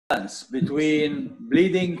balance between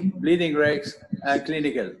bleeding rates and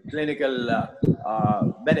clinical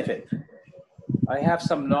benefit. I have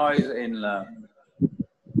some noise in,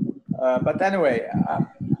 but anyway,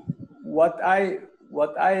 what I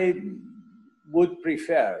would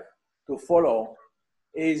prefer to follow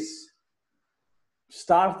is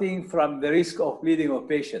starting from the risk of bleeding of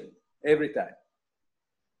patient every time.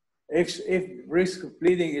 If risk of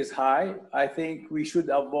bleeding is high, I think we should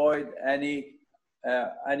avoid any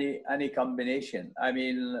combination. I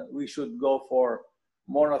mean, we should go for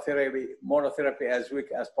monotherapy as quick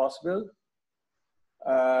as possible.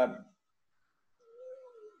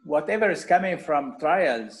 Whatever is coming from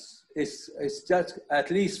trials is just, at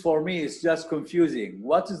least for me, it's just confusing.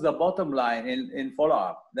 What is the bottom line in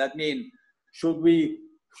follow-up? That means, should we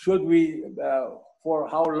for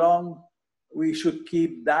how long we should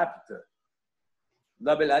keep that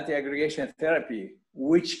double anti-aggregation therapy?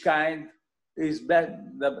 Which kind is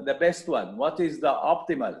the best one? What is the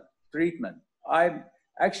optimal treatment?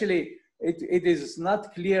 It is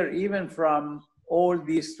not clear even from all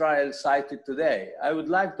these trials cited today. I would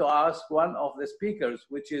like to ask one of the speakers,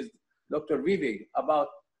 which is Dr. Vivek, about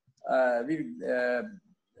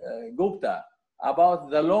Gupta, about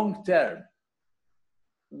the long term.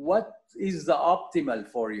 What is the optimal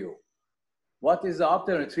for you? What is the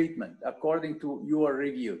optimal treatment according to your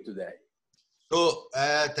review today? So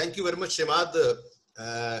thank you very much, Shemad.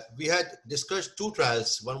 We had discussed two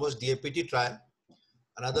trials. One was DAPT trial.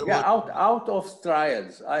 Another one. Out of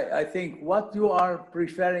trials, I think what you are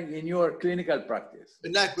preferring in your clinical practice.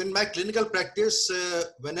 In my clinical practice,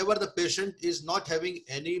 whenever the patient is not having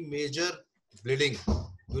any major bleeding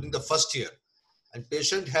during the first year, and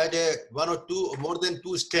patient had one or two or more than 2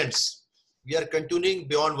 stents, we are continuing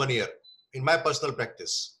beyond 1 year in my personal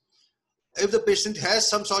practice. If the patient has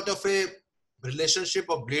some sort of a relationship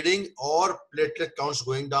of bleeding or platelet counts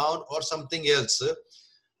going down or something else,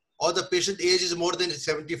 or the patient age is more than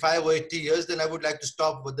 75 or 80 years, then I would like to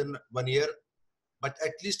stop within 1 year, but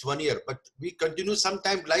at least 1 year. But we continue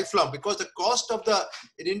sometime lifelong, because the cost of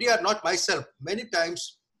in India, not myself, many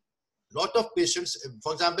times, lot of patients,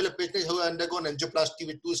 for example, a patient who undergone angioplasty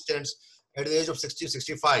with 2 stents at the age of 60,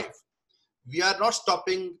 65. We are not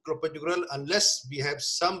stopping clopidogrel unless we have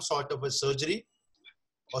some sort of a surgery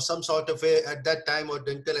or some sort of at that time, or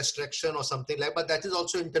dental extraction or something like that, but that is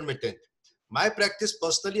also intermittent. My practice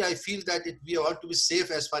personally, I feel that we want to be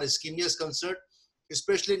safe as far as ischemia is concerned,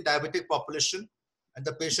 especially in diabetic population, and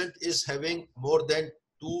the patient is having more than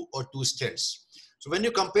 2 or 2 stents. So when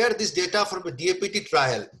you compare this data from a DAPT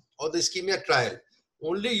trial or the ischemia trial,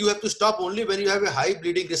 only you have to stop only when you have a high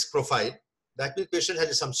bleeding risk profile. That means patient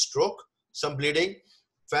has some stroke, some bleeding,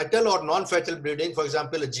 fatal or non-fatal bleeding, for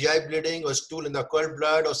example, a GI bleeding or stool in the cord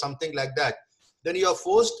blood or something like that. Then you are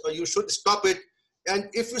forced, or you should stop it. And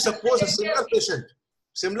if you suppose a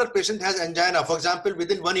similar patient has angina, for example,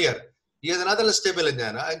 within 1 year, he has another unstable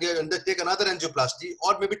angina and they undertake another angioplasty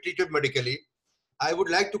or maybe treated medically, I would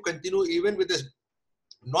like to continue even with this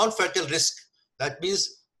non-fatal risk. That means,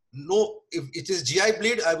 no, if it is GI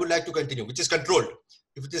bleed, I would like to continue, which is controlled.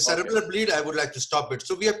 If it is cerebral bleed, I would like to stop it.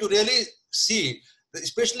 So we have to really see,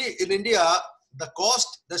 especially in India, the cost,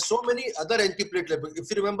 there's so many other antiplatelet. If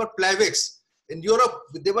you remember Plavix, in Europe,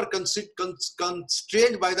 they were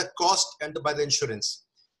constrained by the cost and by the insurance.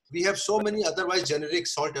 We have so many otherwise generic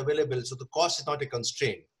salt available, so the cost is not a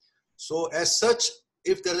constraint. So as such,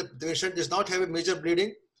 if the patient does not have a major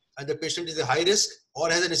bleeding and the patient is a high risk or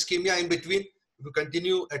has an ischemia in between, we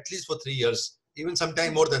continue at least for 3 years, even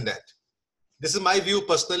sometime more than that. This is my view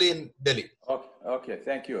personally in Delhi. Okay,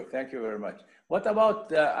 thank you very much. What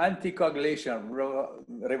about anticoagulation,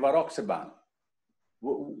 rivaroxaban?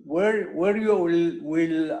 Where you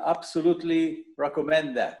will absolutely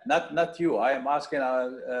recommend that? Not you. I am asking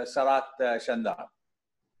Sarat Shandar.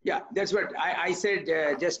 Yeah, that's what I said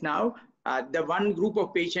just now. The one group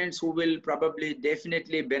of patients who will probably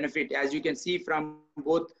definitely benefit, as you can see from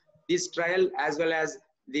both this trial as well as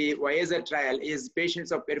the Voyager trial, is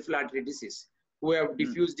patients of peripheral artery disease who have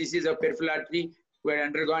diffuse disease of peripheral artery, who have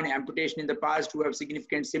undergone amputation in the past, who have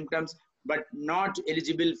significant symptoms, but not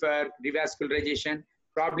eligible for revascularization.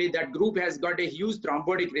 Probably that group has got a huge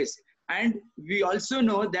thrombotic risk. And we also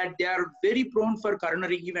know that they are very prone for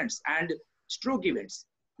coronary events and stroke events.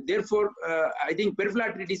 Therefore, I think peripheral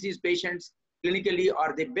artery disease patients clinically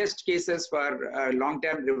are the best cases for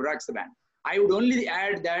long-term rivaroxaban. I would only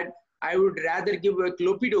add that I would rather give a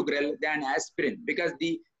clopidogrel than aspirin, because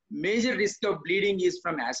the major risk of bleeding is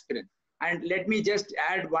from aspirin. And let me just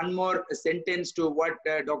add one more sentence to what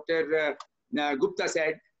Dr. Gupta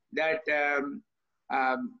said, that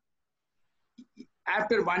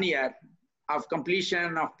after 1 year, of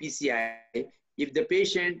completion of PCI, if the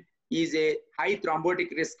patient is a high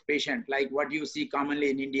thrombotic risk patient, like what you see commonly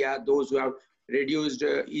in India, those who have reduced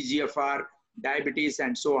EGFR, diabetes,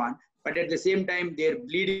 and so on, but at the same time, their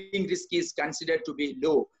bleeding risk is considered to be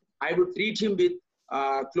low, I would treat him with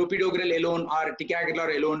clopidogrel alone or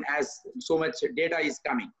ticagrelor alone, as so much data is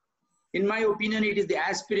coming. In my opinion, it is the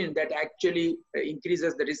aspirin that actually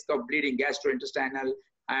increases the risk of bleeding, gastrointestinal,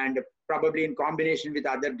 and probably in combination with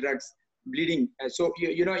other drugs, bleeding. So,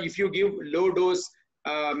 you know, if you give low dose,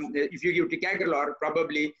 if you give ticagrelor,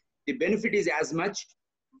 probably the benefit is as much,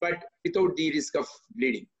 but without the risk of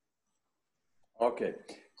bleeding. Okay.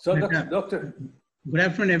 So, doctor. Good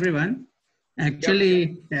afternoon, everyone.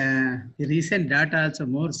 Actually, the recent data also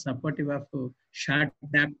more supportive of short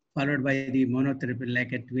DAP followed by the monotherapy,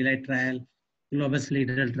 like a Twilight trial, Globus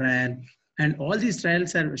Leader trial, and all these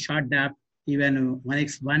trials are short DAP. Even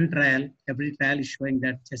 1x1 trial, every trial is showing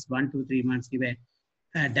that just 1 to 3 months even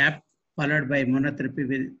DAP followed by monotherapy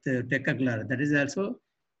with ticagrelor. That is also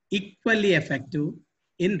equally effective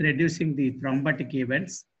in reducing the thrombotic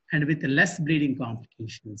events and with less bleeding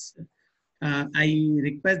complications. I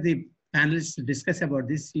request the panelists to discuss about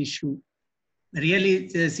this issue. Really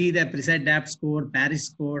see the precise DAP score, Paris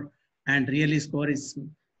score, and really score is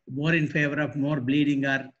more in favor of more bleeding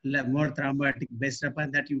or more thrombotic. Based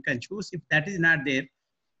upon that, you can choose. If that is not there,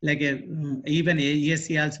 like even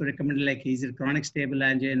ESC also recommended, like is it chronic stable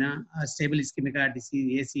angina, stable ischemic heart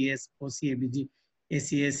disease, ACS, OCABG,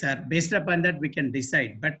 ACS, are based upon that we can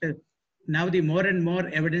decide. But now the more and more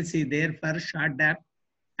evidence is there for short DAP,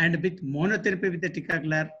 and with monotherapy with the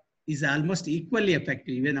ticagrelor is almost equally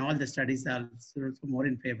effective. Even all the studies are also more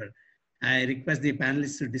in favor. I request the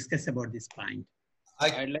panelists to discuss about this point.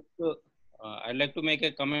 I'd like to make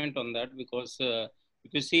a comment on that, because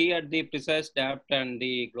if you see at the precise DAPT and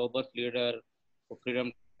the Globus Leader,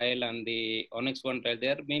 Freedom trial and the Onyx-1 trial, they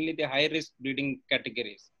are mainly the high risk bleeding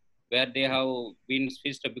categories where they have been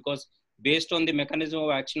switched, because based on the mechanism of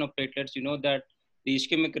action of platelets, you know that the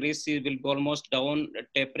ischemic risk will be almost down,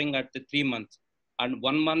 tapering at the 3 months, and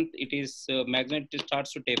 1 month it is it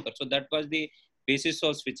starts to taper. So that was the basis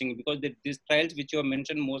of switching, because these trials which you have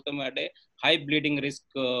mentioned, most of them had a high bleeding risk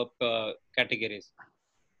categories.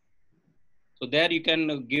 So there you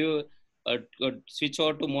can give switch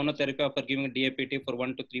over to monotherapy after giving a DAPT for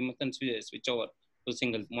 1 to 3 months and switch over to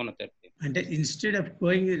single monotherapy. And instead of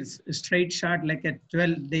going straight shot like a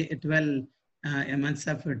 12 months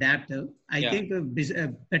of adaptive, I think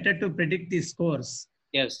better to predict the scores.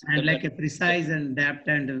 Yes. And like a precise and adapt,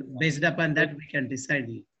 and based upon that we can decide.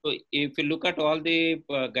 So if you look at all the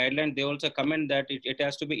guidelines, they also comment that it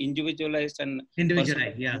has to be individualized and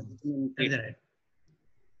individualized. Yeah, that's right.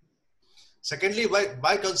 Secondly,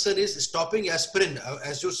 my concern is stopping aspirin.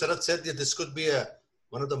 As you, Sarath, said, that this could be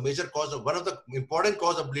one of the major cause of, one of the important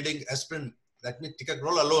cause of bleeding, aspirin. That means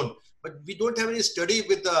ticagrelor alone. But we don't have any study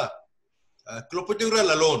with the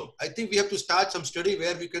clopidogrel alone. I think we have to start some study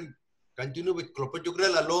where we can continue with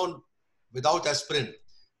clopidogrel alone without aspirin.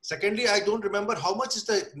 Secondly, I don't remember how much is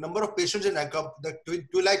the number of patients in the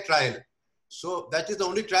Twilight trial. So that is the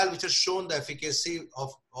only trial which has shown the efficacy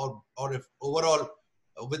of or if overall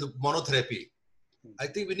with monotherapy. I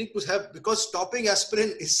think we need to have, because stopping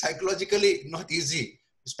aspirin is psychologically not easy,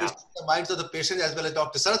 especially in the minds of the patient as well as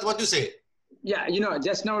doctor. Sarath, what do you say? Yeah, you know,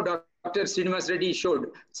 just now Dr. Srinivas Reddy showed.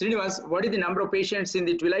 Srinivas, what is the number of patients in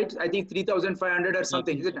the Twilight? I think 3,500 or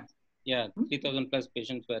something, is it? Yeah, 3,000 plus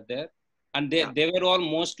patients were there. And they were all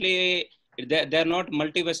mostly, they're not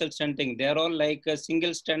multi-vessel stenting. They're all like a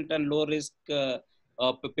single stent and low risk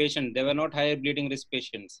patient. They were not higher bleeding risk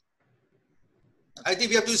patients. I think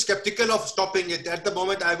we have to be skeptical of stopping it. At the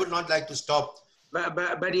moment, I would not like to stop.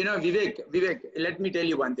 But you know, Vivek, let me tell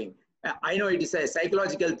you one thing. I know it is a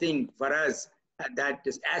psychological thing for us that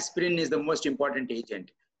aspirin is the most important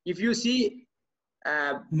agent. If you see,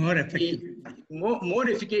 more effective, more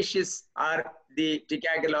efficacious are the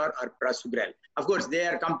ticagrelor or prasugrel. Of course, they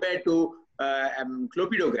are compared to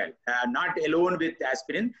clopidogrel, not alone with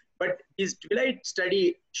aspirin. But this Twilight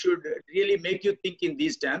study should really make you think in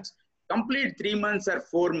these terms. Complete 3 months or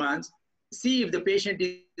 4 months. See if the patient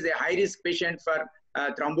is a high-risk patient for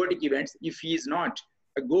thrombotic events. If he is not,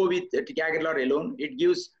 go with ticagrelor alone. It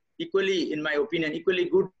gives equally, in my opinion, equally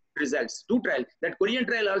good results. 2 trials. That Korean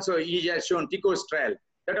trial also, he has shown, TICO's trial.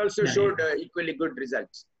 That also showed equally good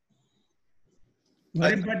results.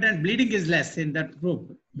 More important, bleeding is less in that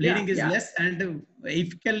group. Bleeding is less and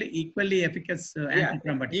equally efficacious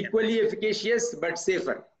anti-thrombotic. Equally efficacious, but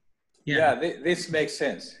safer. Yeah, this makes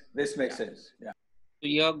sense. This makes sense. Yeah. So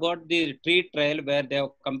you have got the TREAT trial where they have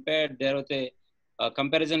compared, there was a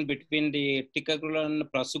comparison between the ticagrelor and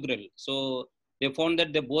prasugrel. So they found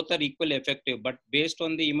that they both are equally effective, but based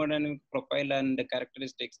on the hemodynamic profile and the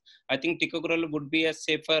characteristics, I think ticagrelor would be a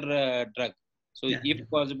safer drug. So Yeah, if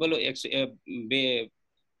possible,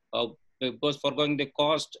 because foregoing the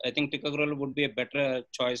cost, I think ticagrelor would be a better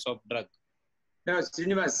choice of drug. No,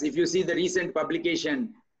 Srinivas, if you see the recent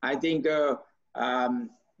publication, I think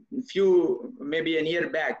maybe a year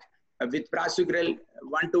back, with prasugrel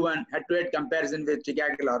 1-to-1 head-to-head comparison with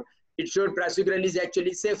ticagrelor, it showed prasugrel is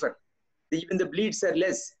actually safer. Even the bleeds are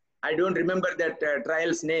less. I don't remember that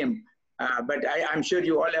trial's name, but I'm sure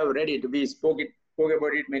you all have read it. We spoke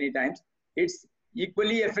about it many times. It's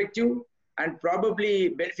equally effective and probably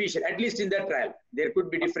beneficial, at least in that trial. There could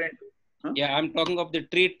be different. Huh? Yeah, I'm talking of the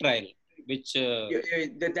treat trial, which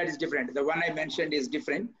that is different. The one I mentioned is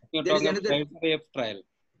different. you're There is talking another. of ISER-AF trial.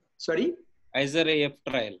 Sorry. ISER-AF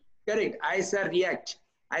trial. Correct. ISER-REACT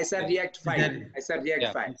 5.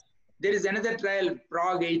 ISER-REACT 5. There is another trial,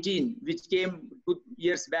 Prague 18, which came 2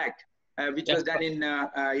 years back, which was done in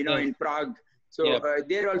in Prague. So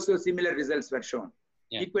there also similar results were shown,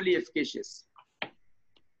 equally efficacious.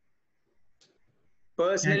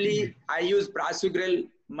 Personally, I use prasugrel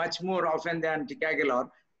much more often than ticagrelor,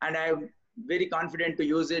 and I'm very confident to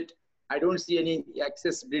use it. I don't see any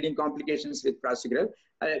excess bleeding complications with prasugrel.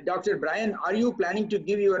 Dr. Brian, are you planning to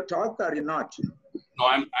give your talk or not? No,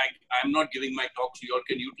 I'm not giving my talk. So you all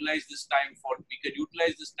can utilize this time for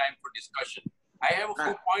discussion. I have a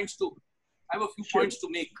few points to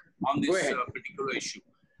make on this particular issue.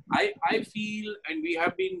 I feel, and we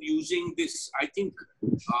have been using this, I think,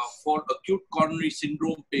 for acute coronary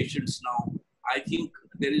syndrome patients now, I think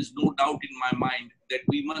there is no doubt in my mind that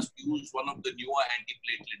we must use one of the newer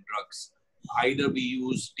antiplatelet drugs. Either we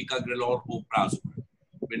use ticagrelor or prasugrel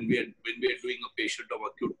when we are doing a patient of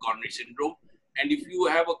acute coronary syndrome. And if you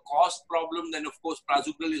have a cost problem, then of course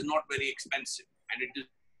prasugrel is not very expensive, and it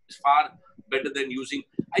is far better than using.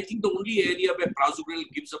 I think the only area where prasugrel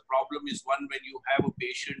gives a problem is one when you have a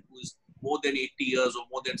patient who is more than 80 years or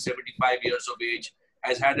more than 75 years of age,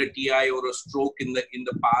 has had a TI or a stroke in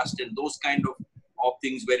the past, and those kind of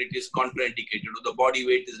things where it is contraindicated, or the body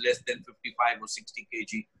weight is less than 55 or 60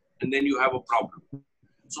 kg, and then you have a problem.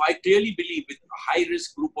 So I clearly believe with a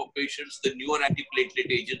high-risk group of patients, the newer antiplatelet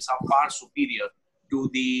agents are far superior to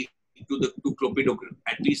clopidogrel,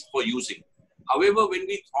 at least for using. However, when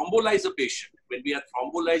we thrombolize a patient, when we are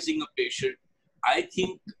thrombolizing a patient, I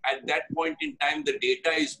think at that point in time, the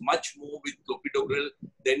data is much more with clopidogrel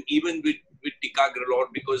than even with ticagrelor,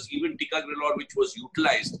 because even ticagrelor, which was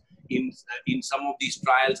utilized in some of these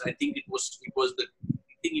trials, I think it was the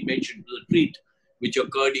thing he mentioned, the treat, which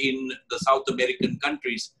occurred in the South American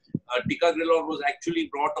countries. Ticagrelor was actually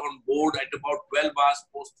brought on board at about 12 hours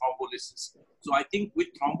post-thrombolysis. So I think with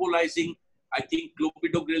thrombolizing, I think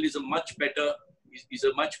clopidogrel is a much better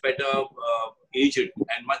agent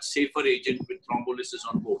and much safer agent with thrombolysis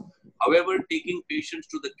on board. However, taking patients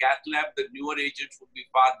to the cath lab, the newer agents would be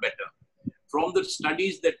far better. From the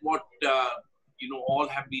studies that all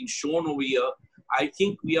have been shown over here, I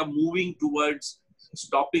think we are moving towards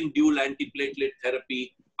stopping dual antiplatelet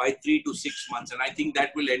therapy by 3 to 6 months. And I think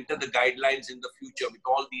that will enter the guidelines in the future with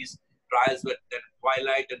all these trials that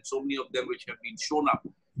Twilight and so many of them which have been shown up,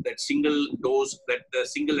 that single dose, that the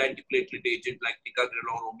single antiplatelet agent like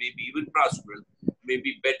ticagrelor or maybe even prasugrel may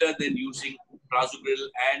be better than using prasugrel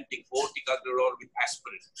or ticagrelor with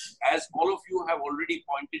aspirin. As all of you have already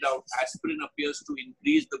pointed out, aspirin appears to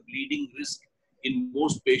increase the bleeding risk in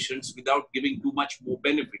most patients without giving too much more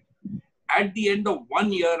benefit. At the end of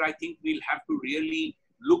 1 year, I think we'll have to really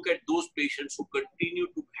look at those patients who continue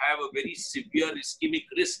to have a very severe ischemic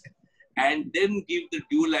risk and then give the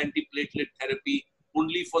dual antiplatelet therapy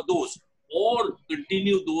only for those, or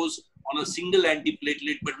continue those on a single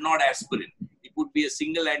antiplatelet but not aspirin. It would be a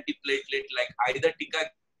single antiplatelet like either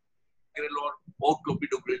ticagrelor or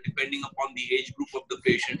clopidogrel, depending upon the age group of the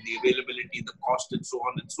patient, the availability, the cost, and so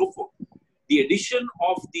on and so forth. The addition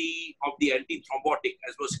of the antithrombotic,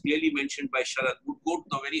 as was clearly mentioned by Sharad, would go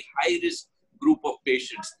to a very high-risk group of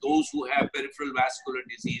patients, those who have peripheral vascular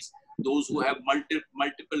disease, those who have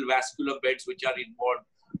multiple vascular beds which are involved,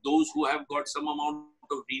 those who have got some amount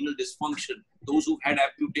of renal dysfunction, those who've had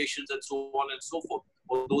amputations and so on and so forth,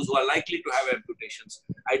 or those who are likely to have amputations.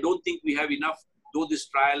 I don't think we have enough, though this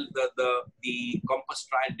trial, the COMPASS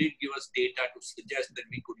trial did give us data to suggest that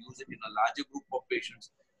we could use it in a larger group of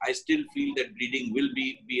patients. I still feel that bleeding will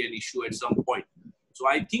be an issue at some point. So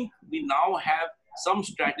I think we now have some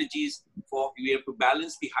strategies we have to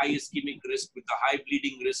balance the high ischemic risk with the high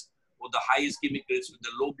bleeding risk, or the high ischemic risk with the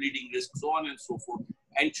low bleeding risk, so on and so forth,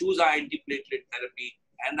 and choose our antiplatelet therapy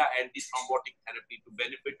and our antithrombotic therapy to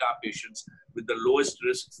benefit our patients with the lowest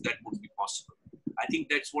risks that would be possible. I think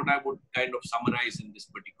that's what I would kind of summarize in this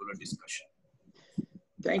particular discussion.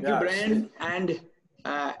 Thank you, Brian. And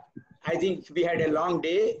I think we had a long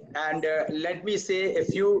day. And let me say a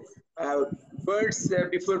few words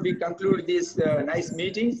before we conclude this nice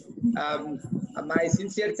meeting. My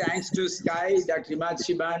sincere thanks to Sky, Dr. Imad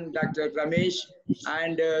Shiban, Dr. Ramesh,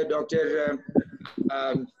 and Dr.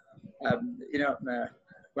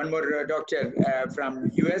 One more doctor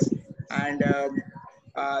from US, and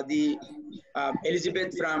the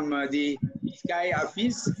Elizabeth from the Sky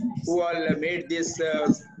office, who all made this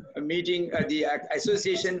meeting, the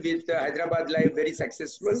association with Hyderabad Live very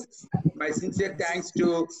successful. My sincere thanks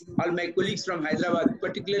to all my colleagues from Hyderabad,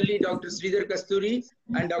 particularly Dr. Sridhar Kasturi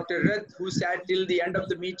and Dr. Rath, who sat till the end of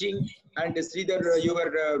the meeting. And Sridhar, you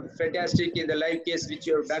were fantastic in the live case which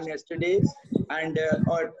you have done yesterday. And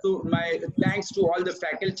to my thanks to all the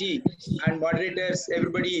faculty and moderators,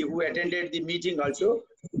 everybody who attended the meeting also.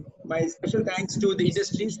 My special thanks to the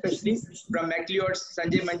industry, especially from McLeod's,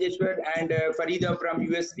 Sanjay Manjeshwar, and Farida from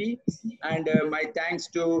USP. And my thanks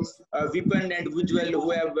to Vipan and Ujjwal,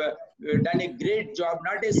 who have done a great job.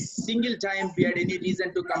 Not a single time we had any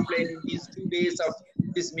reason to complain in these 2 days of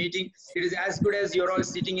this meeting. It is as good as you're all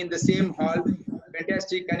sitting in the same hall.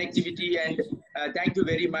 Fantastic connectivity, and thank you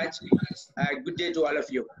very much. Good day to all of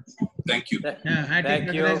you. Thank you. Thank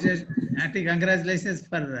you. Happy congratulations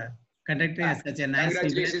for conducting such a nice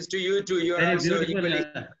congratulations to you too. You are very also beautiful,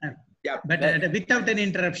 equally. but without any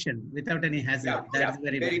interruption, without any hazard. That's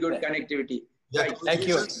very good connectivity. Yeah, Right. thank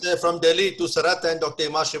you. From Delhi to Sarat and Dr.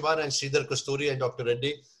 Imad Shiban and Sridhar Kasturi and Dr.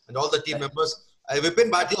 Reddy and all the team members. Vipin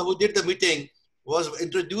Bhatia, who did the meeting, was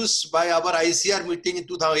introduced by our ICR meeting in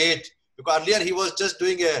 2008. Because earlier he was just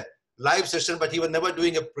doing a live session, but he was never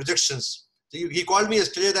doing a projections. So he called me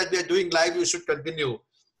yesterday that we are doing live, you should continue.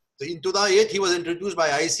 So in 2008, he was introduced by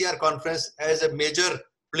ICR conference as a major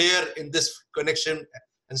player in this connection.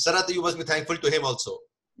 And Sarat, you must be thankful to him also.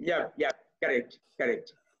 Yeah, correct.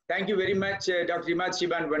 Thank you very much, Dr. Imad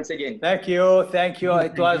Shiban, once again. Thank you.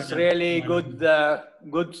 It was really good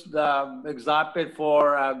example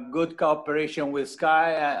for good cooperation with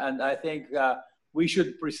Sky, and I think we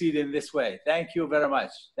should proceed in this way. Thank you very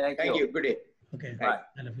much. Thank you. Good day. Okay. Bye.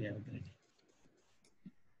 I love you. Have a great day.